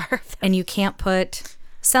a whole jar of them. And you can't put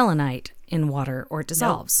selenite in water or it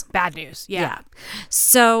dissolves. No. Bad news. Yeah.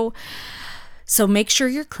 So make sure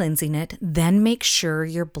you're cleansing it, then make sure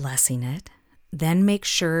you're blessing it, then make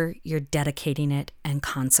sure you're dedicating it and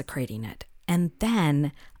consecrating it. And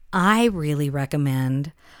then I really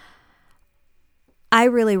recommend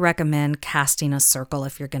casting a circle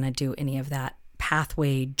if you're going to do any of that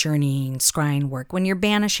pathway, journeying, scrying work. When you're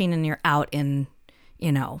banishing and you're out in,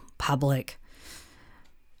 public,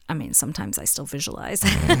 I mean, sometimes I still visualize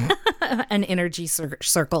an energy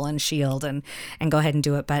circle and shield and go ahead and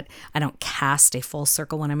do it. But I don't cast a full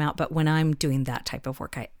circle when I'm out. But when I'm doing that type of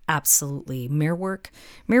work, I absolutely mirror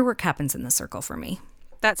work happens in the circle for me.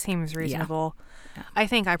 That seems reasonable. Yeah. I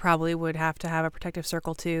think I probably would have to have a protective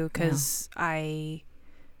circle too because I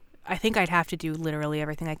I think I'd have to do literally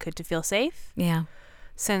everything I could to feel safe. Yeah.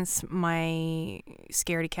 Since my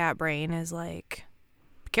scaredy cat brain is like,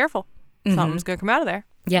 be careful. Something's going to come out of there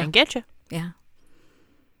and get you. Yeah.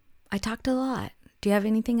 I talked a lot. Do you have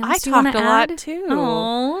anything else I you want talked to a add? lot too.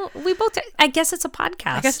 Oh, we both. I guess it's a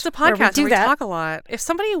podcast. I guess it's a where podcast where we that. talk a lot. If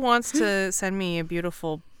somebody wants to send me a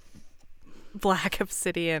beautiful black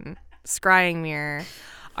obsidian scrying mirror,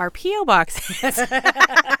 our P.O. box is...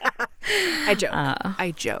 I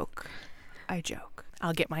joke.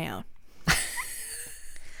 I'll get my own.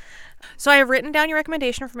 So I have written down your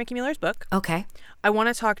recommendation for Mickey Miller's book. Okay. I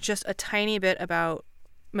want to talk just a tiny bit about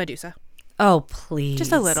Medusa. Oh, please.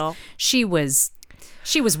 Just a little. She was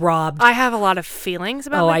robbed. I have a lot of feelings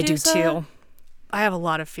about Medusa. I do too. I have a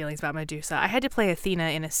lot of feelings about Medusa. I had to play Athena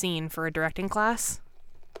in a scene for a directing class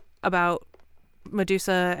about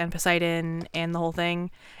Medusa and Poseidon and the whole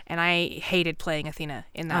thing, and I hated playing Athena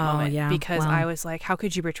in that moment because I was like, how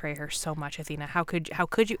could you betray her so much, Athena? How could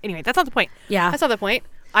you? Anyway, that's not the point. Yeah. That's not the point.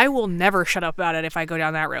 I will never shut up about it if I go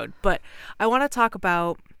down that road. But I want to talk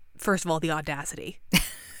about, first of all, the audacity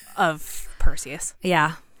of Perseus.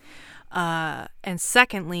 Yeah. And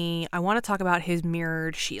secondly, I want to talk about his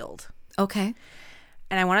mirrored shield. Okay.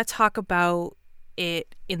 And I want to talk about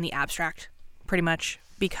it in the abstract, pretty much,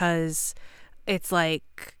 because it's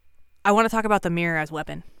like, I want to talk about the mirror as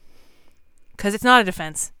weapon. Because it's not a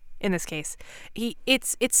defense in this case.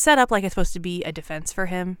 It's set up like it's supposed to be a defense for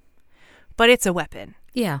him, but it's a weapon.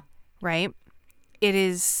 Yeah. Right? It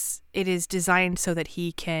is designed so that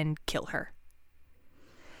he can kill her.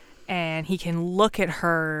 And he can look at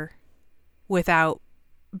her without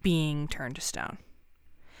being turned to stone.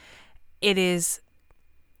 It is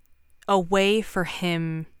a way for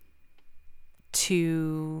him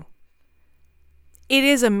to... It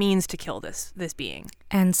is a means to kill this being.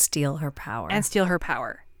 And steal her power.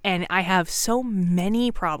 And I have so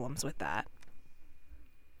many problems with that.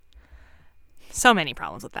 So many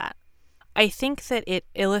problems with that. I think that it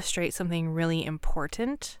illustrates something really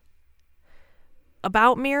important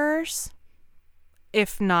about mirrors,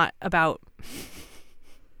 if not about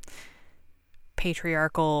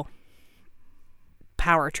patriarchal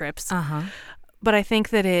power trips. Uh-huh. But I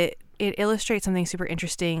think that it illustrates something super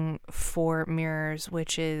interesting for mirrors,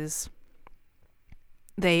 which is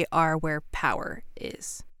they are where power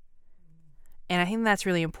is. And I think that's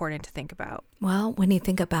really important to think about. Well, when you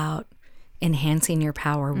think about enhancing your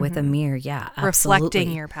power with a mirror, yeah, absolutely.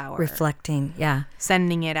 Reflecting your power. Reflecting, yeah.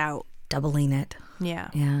 Sending it out. Doubling it. Yeah.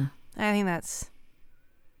 Yeah. I think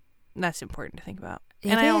that's important to think about.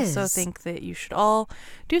 It I also is. think that you should all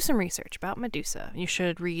do some research about Medusa. You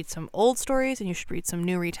should read some old stories, and you should read some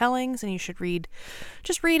new retellings, and you should read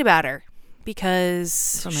about her,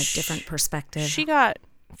 because From a different perspective. she got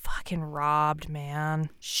fucking robbed, man.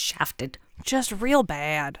 Shafted. Just real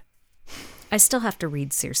bad. I still have to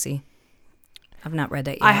read Circe. I've not read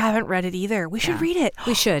it yet. I haven't read it either. We should read it.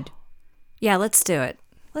 We should. Yeah, let's do it.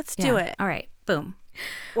 Let's Yeah. do it. All right. Boom.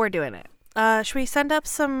 We're doing it. Should we send up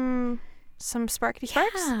some sparkety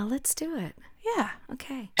sparks? Yeah, let's do it. Yeah.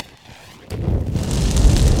 Okay.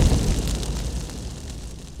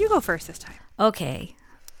 You go first this time. Okay.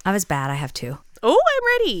 I was bad. I have two. Oh,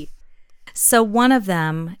 I'm ready. So one of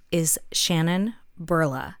them is Shannon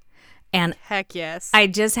Burla. And Heck yes. I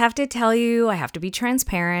just have to tell you, I have to be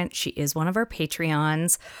transparent. She is one of our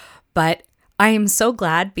Patreons, but I am so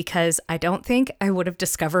glad because I don't think I would have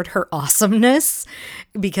discovered her awesomeness,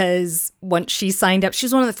 because once she signed up, she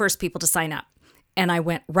was one of the first people to sign up. And I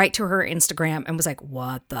went right to her Instagram and was like,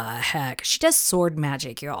 what the heck? She does sword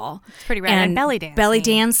magic, y'all. It's pretty rad. And belly dancing. Belly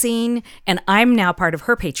dancing. And I'm now part of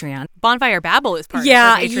her Patreon. Bonfire Babble is part of her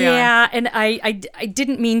Patreon. Yeah. And I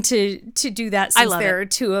didn't mean to do that since love there are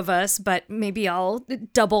two of us, but maybe I'll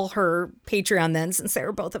double her Patreon then, since there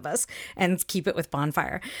are both of us, and keep it with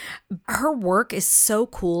Bonfire. Her work is so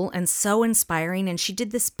cool and so inspiring. And she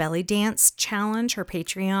did this belly dance challenge, her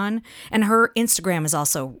Patreon. And her Instagram is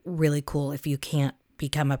also really cool if you can't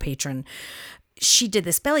become a patron. She did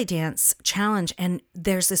this belly dance challenge, and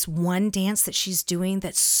there's this one dance that she's doing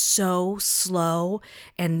that's so slow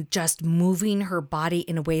and just moving her body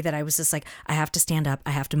in a way that I was just like, I have to stand up. I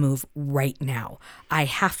have to move right now. I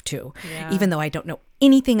have to, even though I don't know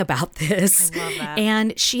anything about this. I love that.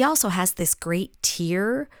 And she also has this great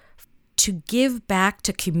tier to give back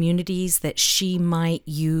to communities that she might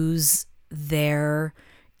use their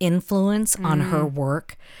influence on her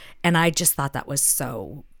work. And I just thought that was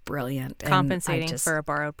so brilliant. And Compensating for a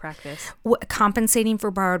borrowed practice. Compensating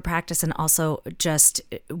for borrowed practice, and also just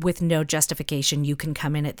with no justification, you can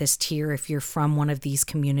come in at this tier. If you're from one of these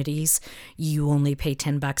communities, you only pay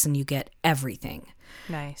 $10 and you get everything.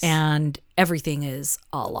 Nice. And everything is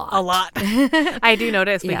a lot. A lot. I do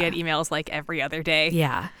notice we get emails like every other day.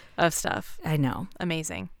 Yeah. Of stuff. I know.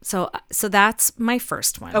 Amazing. So that's my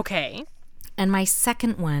first one. Okay. And my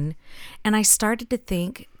second one, and I started to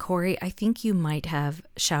think, Corey, I think you might have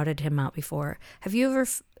shouted him out before. Have you ever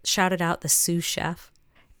shouted out the sous chef?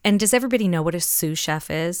 And does everybody know what a sous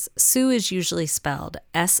chef is? Sous is usually spelled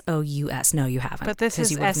S-O-U-S. No, you haven't. But this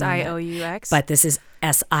is S-I-O-U-X? But this is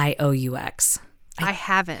S-I-O-U-X. I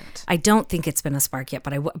haven't. I don't think it's been a spark yet,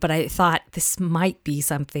 but I thought this might be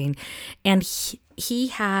something. And he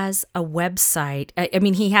has a website. I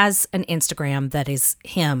mean, he has an Instagram that is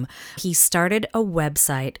him. He started a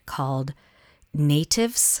website called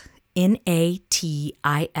Natifs,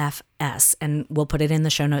 Natifs, and we'll put it in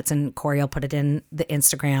the show notes, and Corey will put it in the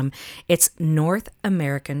Instagram. It's North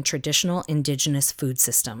American Traditional Indigenous Food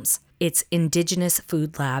Systems. It's Indigenous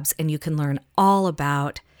Food Labs, and you can learn all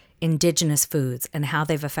about Indigenous foods and how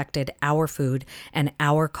they've affected our food and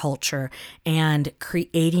our culture and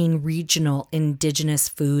creating regional Indigenous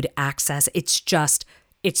food access. It's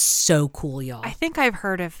so cool, y'all. I think I've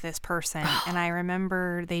heard of this person, and I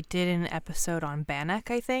remember they did an episode on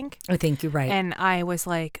Bannock, I think. I think you're right. And I was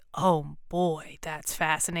like, oh boy, that's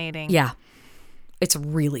fascinating. Yeah. It's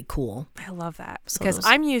really cool. I love that. Because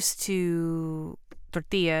I'm used to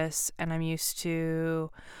tortillas, and I'm used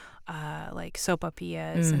to like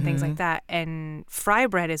sopapillas and things like that. And fry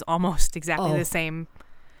bread is almost exactly the same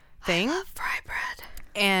thing. I love fry bread.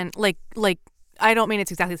 And like I don't mean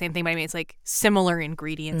it's exactly the same thing, but I mean it's like similar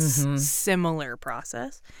ingredients, similar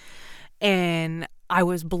process. And I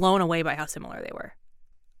was blown away by how similar they were.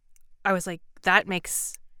 I was like, that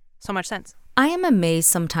makes so much sense. I am amazed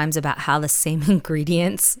sometimes about how the same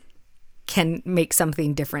ingredients can make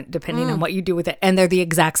something different depending on what you do with it. And they're the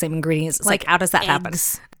exact same ingredients. It's like how does that happen?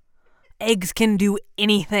 Eggs can do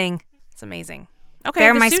anything. It's amazing. Okay,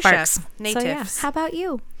 they're the my sous sparks. chef, Natives. So, yeah. How about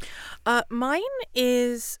you? Mine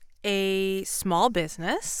is a small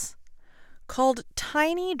business called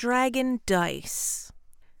Tiny Dragon Dice.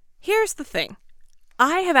 Here's the thing.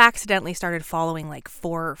 I have accidentally started following like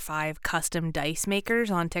 4 or 5 custom dice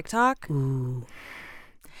makers on TikTok. Ooh.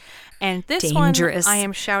 And this Dangerous. one I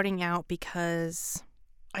am shouting out because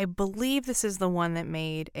I believe this is the one that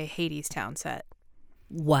made a Hadestown set.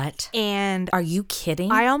 What? And are you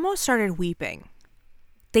kidding? I almost started weeping.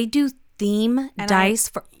 They do theme dice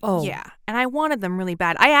for yeah, and I wanted them really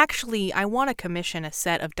bad. I want to commission a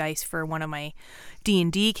set of dice for one of my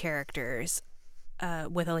D&D characters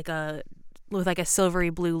with a silvery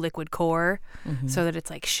blue liquid core so that it's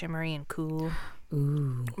like shimmery and cool.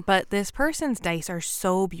 Ooh. But this person's dice are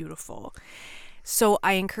so beautiful. So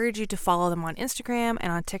I encourage you to follow them on Instagram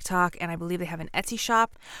and on TikTok, and I believe they have an Etsy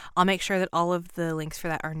shop. I'll make sure that all of the links for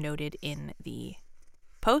that are noted in the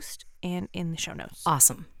post and in the show notes.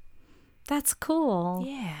 Awesome. That's cool.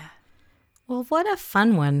 Yeah. Well, what a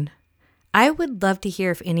fun one. I would love to hear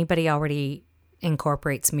if anybody already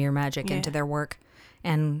incorporates mirror magic into their work.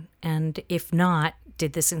 And if not,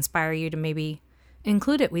 did this inspire you to maybe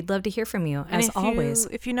include it? We'd love to hear from you, as always.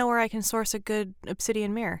 If you know where I can source a good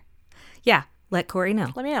obsidian mirror. Yeah. Let Corey know.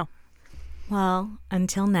 Let me know. Well,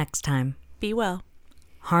 until next time. Be well.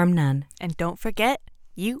 Harm none. And don't forget,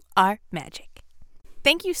 you are magic.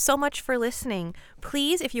 Thank you so much for listening.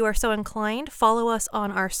 Please, if you are so inclined, follow us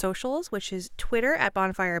on our socials, which is Twitter at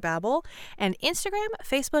Bonfire Babble and Instagram,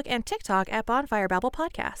 Facebook, and TikTok at Bonfire Babble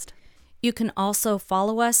Podcast. You can also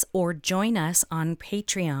follow us or join us on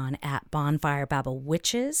Patreon at Bonfire Babble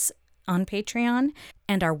Witches on Patreon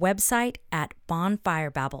and our website at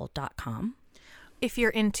bonfirebabble.com. If you're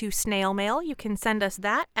into snail mail, you can send us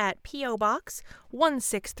that at P.O. Box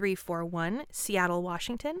 16341, Seattle,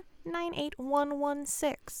 Washington,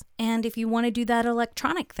 98116. And if you want to do that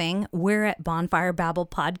electronic thing, we're at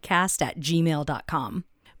bonfirebabblepodcast@gmail.com.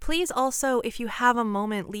 Please also, if you have a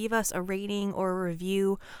moment, leave us a rating or a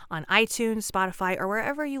review on iTunes, Spotify, or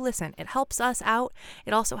wherever you listen. It helps us out.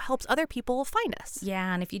 It also helps other people find us.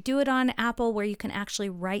 Yeah, and if you do it on Apple where you can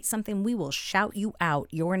actually write something, we will shout you out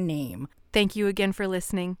your name. Thank you again for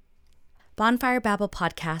listening. Bonfire Babble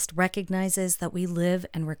Podcast recognizes that we live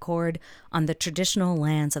and record on the traditional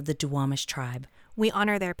lands of the Duwamish tribe. We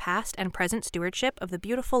honor their past and present stewardship of the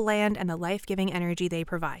beautiful land and the life-giving energy they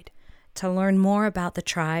provide. To learn more about the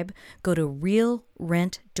tribe, go to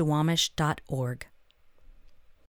realrentduwamish.org.